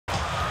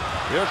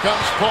Here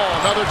comes Paul,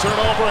 another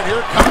turnover, and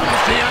here comes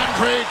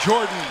DeAndre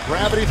Jordan.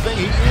 Gravity thing,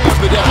 he is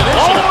the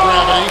definition of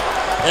gravity.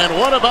 And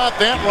what about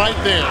that right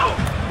there?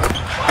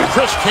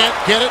 Chris can't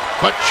get it,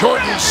 but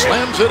Jordan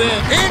slams it in.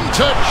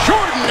 Into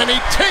Jordan, and he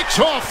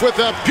takes off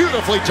with a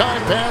beautifully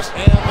timed pass.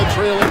 And the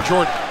trailing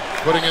Jordan,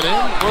 putting it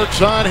in,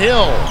 works on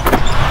Hill.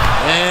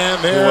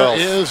 And there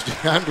is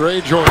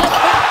DeAndre Jordan.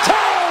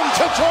 Down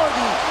to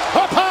Jordan,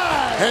 up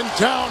high, and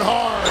down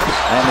hard.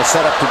 And the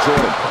setup to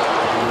Jordan.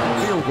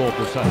 Field goal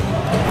percentage.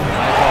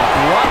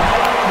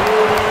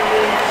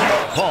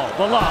 Paul,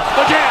 the lob,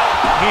 the jam.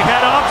 He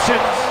had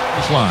options.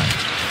 Line.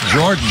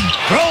 Jordan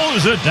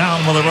throws it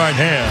down with the right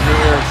hand.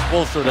 It's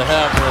closer to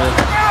have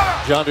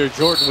DeAndre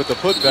Jordan with the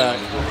putback.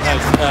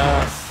 Nice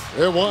pass.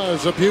 It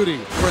was a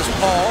beauty. Chris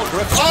Paul,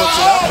 Griffin puts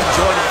it up, and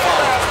Jordan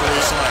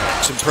follows.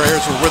 Some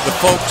prayers were with the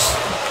folks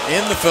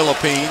in the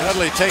Philippines.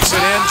 Dudley takes it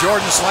in,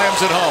 Jordan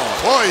slams it home.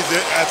 Boy, he's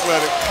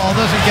athletic. Paul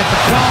doesn't get the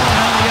call, and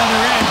on the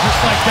other end,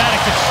 just like that,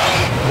 it gets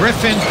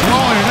Griffin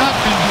throwing it up,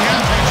 and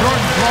DeAndre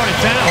Jordan throwing it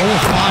down.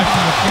 0-5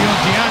 from the field,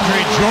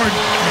 DeAndre Jordan.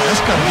 Man, that's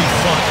got to be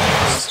fun.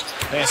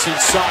 Pass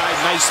inside,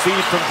 nice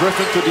feed from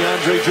Griffin to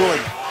DeAndre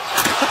Jordan.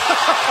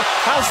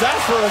 How's that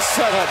for a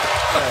setup?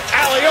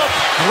 Alley-oop,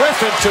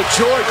 Griffin to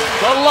Jordan.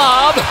 The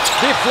lob,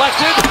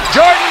 deflected.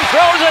 Jordan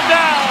throws it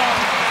down.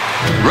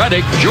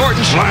 Reddick,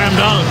 Jordan slam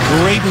dunk.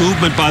 Great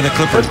movement by the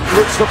Clippers.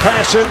 Looks the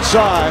pass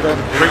inside, and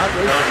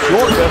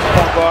Jordan, best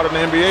point guard in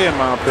the NBA, in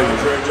my opinion.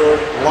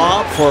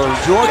 lob for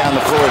Jordan. Down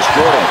the floor is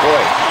Jordan.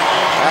 Boy,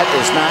 that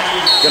is not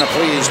going to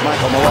please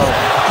Michael Malone.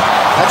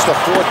 That's the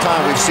 4th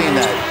time we've seen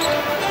that.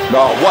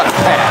 No, what a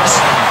pass.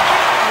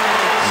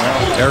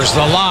 There's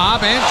the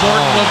lob, and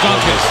Jordan will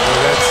dunk it.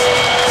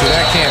 So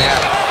that can't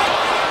happen.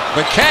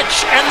 The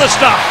catch and the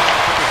stop.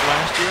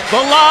 The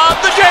lob,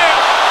 the jam.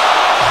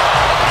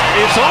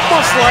 It's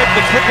almost like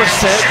the Clippers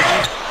said,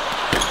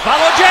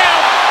 Follow jam.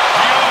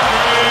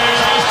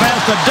 Pass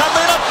to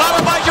Dudley,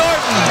 followed by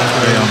Jordan.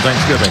 On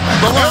Thanksgiving.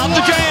 The lob,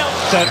 the jam.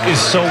 That is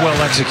so well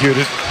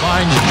executed.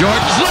 Finds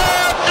Jordan.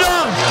 Slam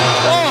dunk.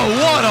 Oh,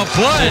 what a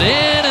play.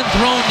 In and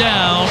thrown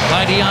down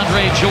by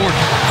DeAndre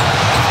Jordan.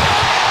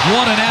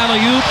 What an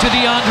alley-oop to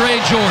DeAndre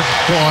Jordan.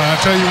 Boy, I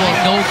tell you what.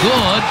 No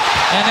good.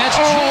 And that's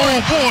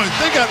Oh, boy,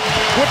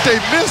 what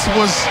they missed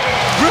was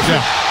Griffin.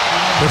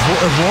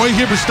 If Roy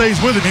Hibbert stays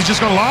with him, he's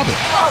just going to lob it.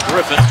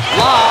 Griffin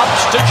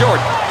lobs to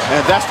Jordan.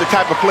 And that's the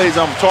type of plays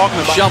I'm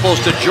talking about. Shovels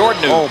to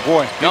Jordan. Oh,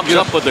 boy. Comes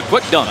up with the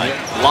quick dunk.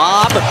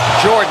 Lob,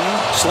 Jordan,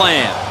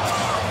 slam.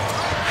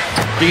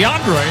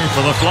 DeAndre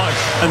for the flush.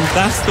 And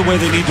that's the way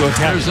they need to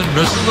attack.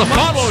 This is the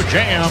follow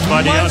jam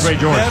by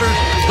DeAndre Jordan.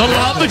 The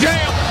lob, the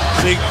jam.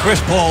 See,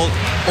 Chris Paul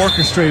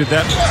orchestrated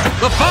that.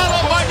 The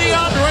follow by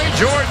DeAndre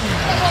Jordan.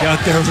 Got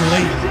there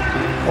late.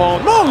 Paul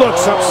no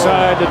looks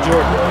upside to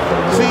Jordan.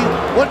 See,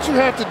 what you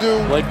have to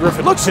do. Blake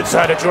Griffin looks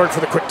inside to Jordan for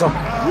the quick dunk.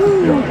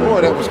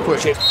 Boy, that was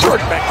quick.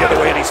 Jordan back the other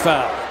way, and he's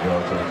fouled.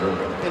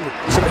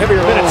 Some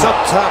heavier minutes up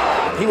top.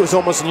 He was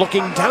almost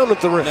looking down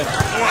at the rim.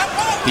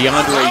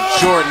 DeAndre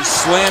Jordan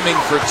slamming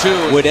for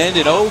 2 would end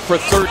in 0 for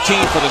 13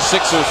 for the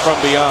Sixers from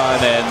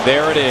beyond, and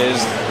there it is,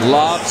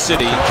 Lob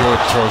City.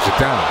 Jordan throws it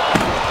down.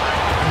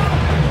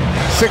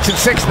 6 and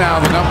 6 now,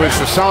 the numbers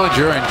for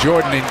Solinger, and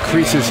Jordan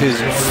increases his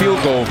field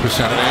goal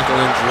percentage. Ankle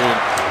injury.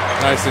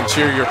 Nice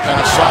interior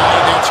pass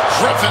side. That's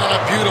Griffin and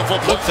a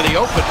beautiful look for the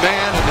open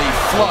man and the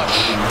flush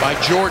by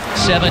Jordan.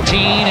 17,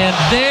 and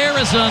there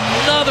is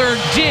another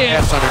dig.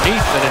 Pass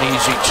underneath and an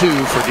easy 2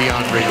 for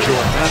DeAndre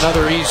Jordan.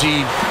 Another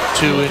easy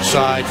 2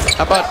 inside.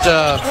 How about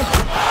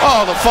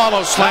the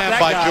follow slam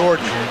by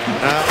Jordan.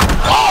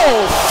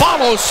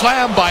 Follow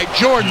slam by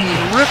Jordan.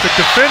 Terrific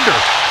defender.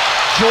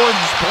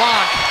 Jordan's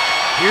block.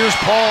 Here's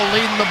Paul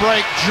leading the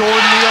break. Jordan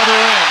the other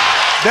end.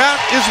 That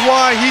is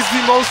why he's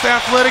the most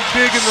athletic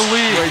big in the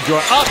league.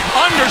 Up,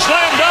 under,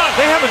 slam dunk.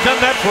 They haven't done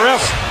that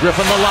forever.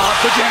 Griffin the lob,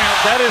 the jam.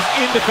 That is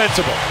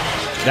indefensible.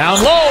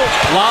 Down low,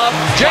 lob,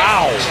 jam.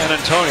 Wow. San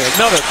Antonio,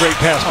 another great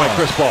pass by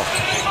Chris Paul.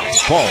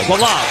 Paul, the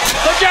lob,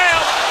 the jam.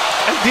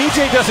 And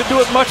DJ doesn't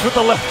do it much with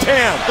the left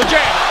hand. The jam.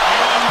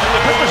 And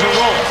the Clippers are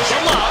rolling. The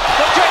lob,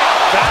 the jam.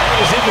 That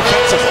is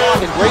indefensible.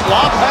 And great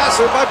lob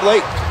passer by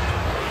Blake.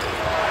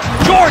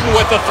 Jordan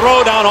with the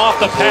throwdown off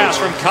the pass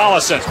from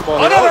Collison.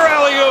 Another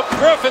alley-oop.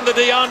 Griffin to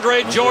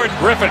DeAndre Jordan.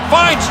 Griffin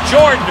finds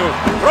Jordan, who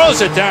throws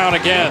it down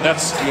again.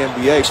 That's The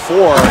NBA's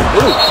 4.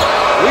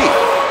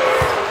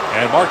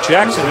 And Mark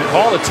Jackson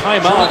called a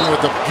timeout. Jordan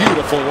with a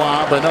beautiful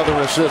lob. Another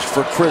assist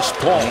for Chris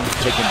Paul.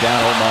 Taken down,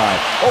 oh my.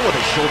 Oh, with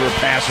a shoulder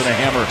pass and a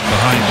hammer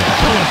behind it.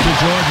 To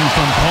Jordan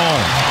from Paul.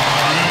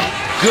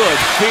 Good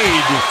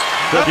feed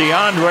to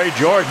DeAndre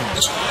Jordan.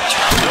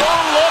 No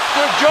look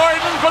to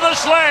Jordan for the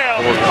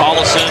slam.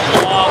 Collison,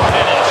 long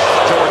finish.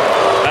 Jordan,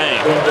 bang.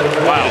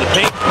 Wow, the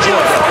paint,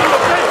 Jordan.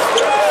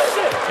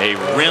 A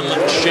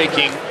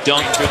rim-shaking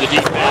dunk through the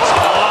defense.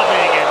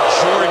 Lobbing, and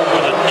Jordan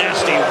with a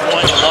nasty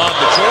one lob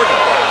to Jordan.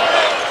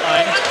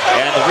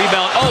 And the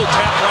rebound,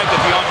 tap right to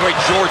DeAndre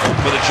Jordan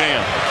with a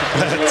jam.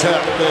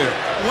 Tap there.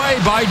 Way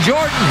by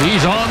Jordan.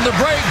 He's on the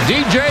break.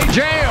 DJ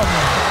Jam.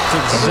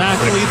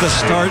 Exactly the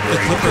start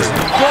the Clippers.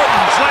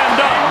 Jordan slam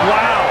dunk.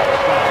 Wow.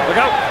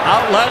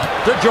 outlet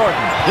to Jordan.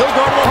 He'll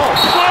go to the hole.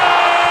 Slam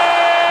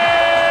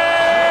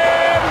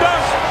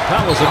dunk.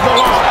 Collison, the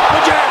lob,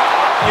 the jam.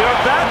 You know,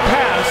 that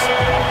pass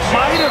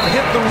might have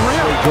hit the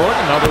rim.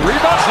 Jordan, another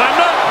rebound, slam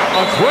dunk.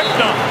 A quick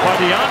dunk by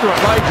DeAndre.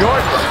 By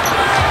Jordan.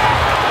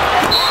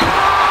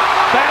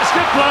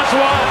 Basket plus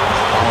one.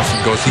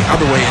 Collison goes the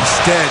other way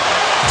instead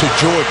to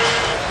Jordan.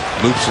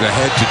 Loops it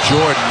ahead to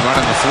Jordan,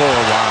 running the floor.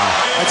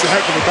 Wow. That's a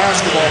heck of a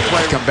basketball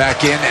play. Come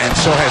back in, and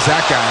so has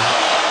that guy.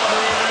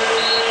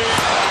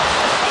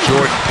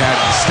 Jordan padding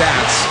the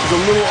stats. He's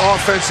a little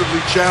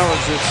offensively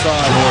challenged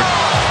inside. Jordan.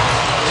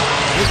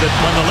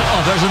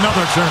 There's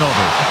another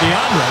turnover.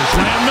 DeAndre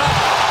slammed up.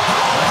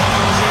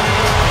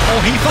 Oh,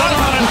 he thought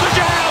about it. The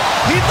jab.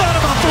 He thought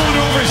about throwing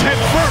it over his head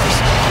first.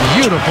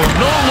 Beautiful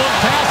no-look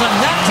pass, and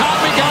that time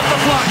he got the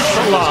flush.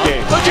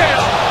 The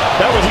jam.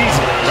 That was easy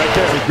right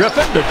there.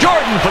 Griffin to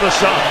Jordan for the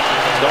shot.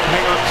 Don't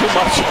hang on too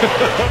much.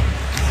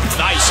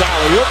 Nice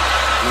alley-oop.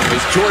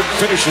 As Jordan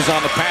finishes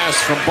on the pass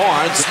from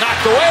Barnes.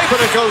 Knocked away, but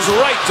it goes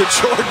right to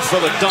Jordan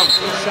for the dunk.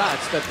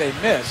 Shots that they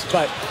missed,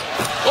 but...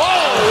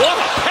 Oh, what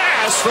a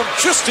pass from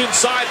just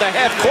inside the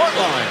half-court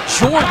line.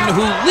 Jordan,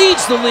 who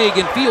leads the league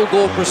in field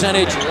goal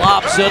percentage,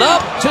 lobs it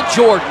up to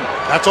Jordan.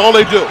 That's all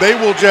they do. They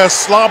will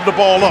just slob the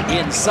ball up.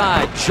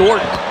 Inside,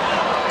 Jordan.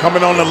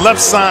 Coming on the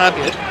left side.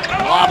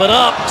 Lob it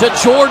up to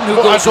Jordan, who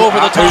goes over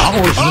the top.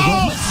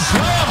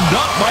 Slam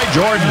dunk by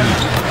Jordan.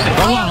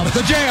 The lob,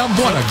 the jam.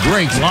 What a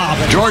great lob.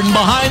 Jordan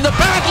behind the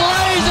back,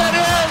 lays it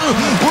in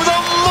with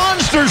a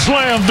monster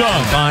slam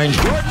dunk.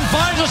 Jordan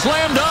finds a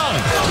slam dunk.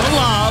 The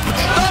lob,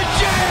 the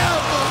jam.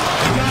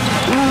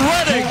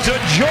 Ready to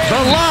Jordan.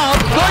 The lob,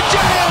 the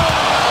jam.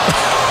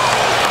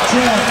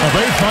 Are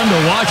they fun to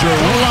watch? Or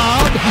the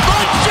lob,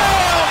 the jam.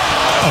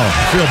 Oh,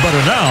 feel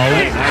better now.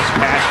 Nice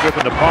pass,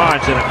 Griffin to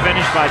Barnes, and a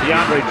finish by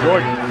DeAndre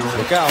Jordan.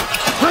 Look out.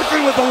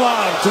 Griffin with the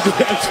lob to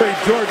DeAndre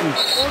Jordan.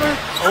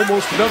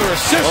 Almost another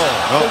assist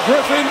for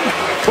Griffin,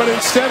 but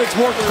instead it's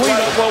more clean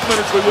up. 12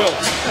 minutes we will.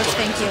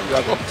 Thank you.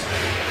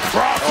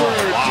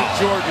 Crawford to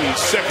Jordan.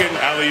 Second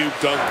alley-oop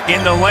dunk.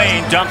 In the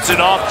lane, dumps it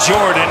off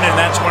Jordan, and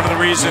that's one of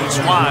the reasons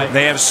why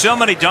they have so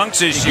many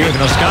dunks this year. Giving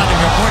a scouting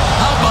report.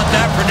 How about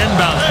that for an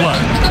inbound play?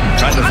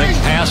 Trying to think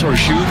pass or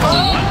shoot or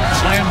what.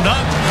 Slam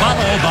dunk,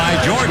 followed by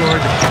Jordan.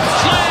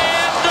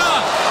 Slam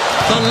dunk!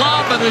 The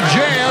lob and the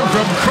jam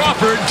from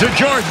Crawford to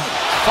Jordan.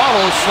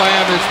 Follow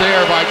slam is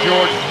there by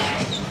Jordan.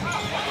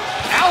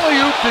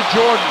 Alley-oop to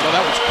Jordan. Well,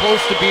 that was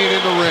close to being in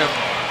the rim.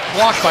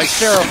 Blocked by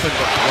Seraphin,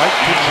 but right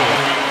to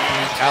Jordan.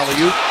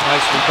 Alley-oop,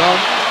 nicely done.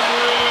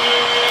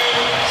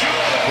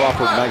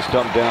 Crawford, nice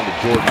dump down to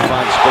Jordan.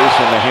 Finds space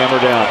and the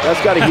hammer down.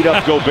 That's got to heat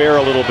up Gobert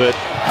a little bit.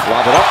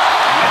 Lob it up.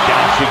 And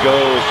down she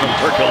goes from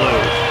Perkaloo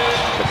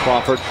to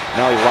Crawford.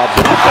 Now he lobs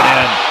it up and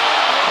in.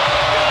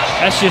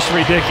 That's just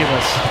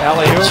ridiculous.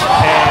 Alley-oop,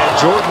 and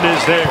Jordan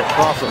is there.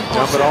 Crawford,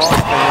 dump it off,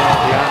 and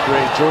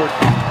DeAndre Jordan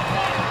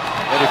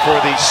ready for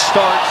the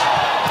start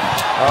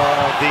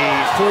of the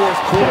fourth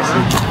quarter.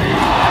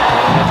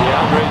 And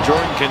DeAndre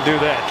Jordan can do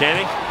that, can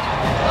he?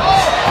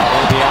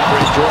 And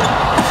DeAndre Jordan.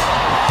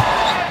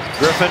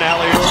 Griffin,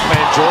 alley-oop,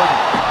 and Jordan.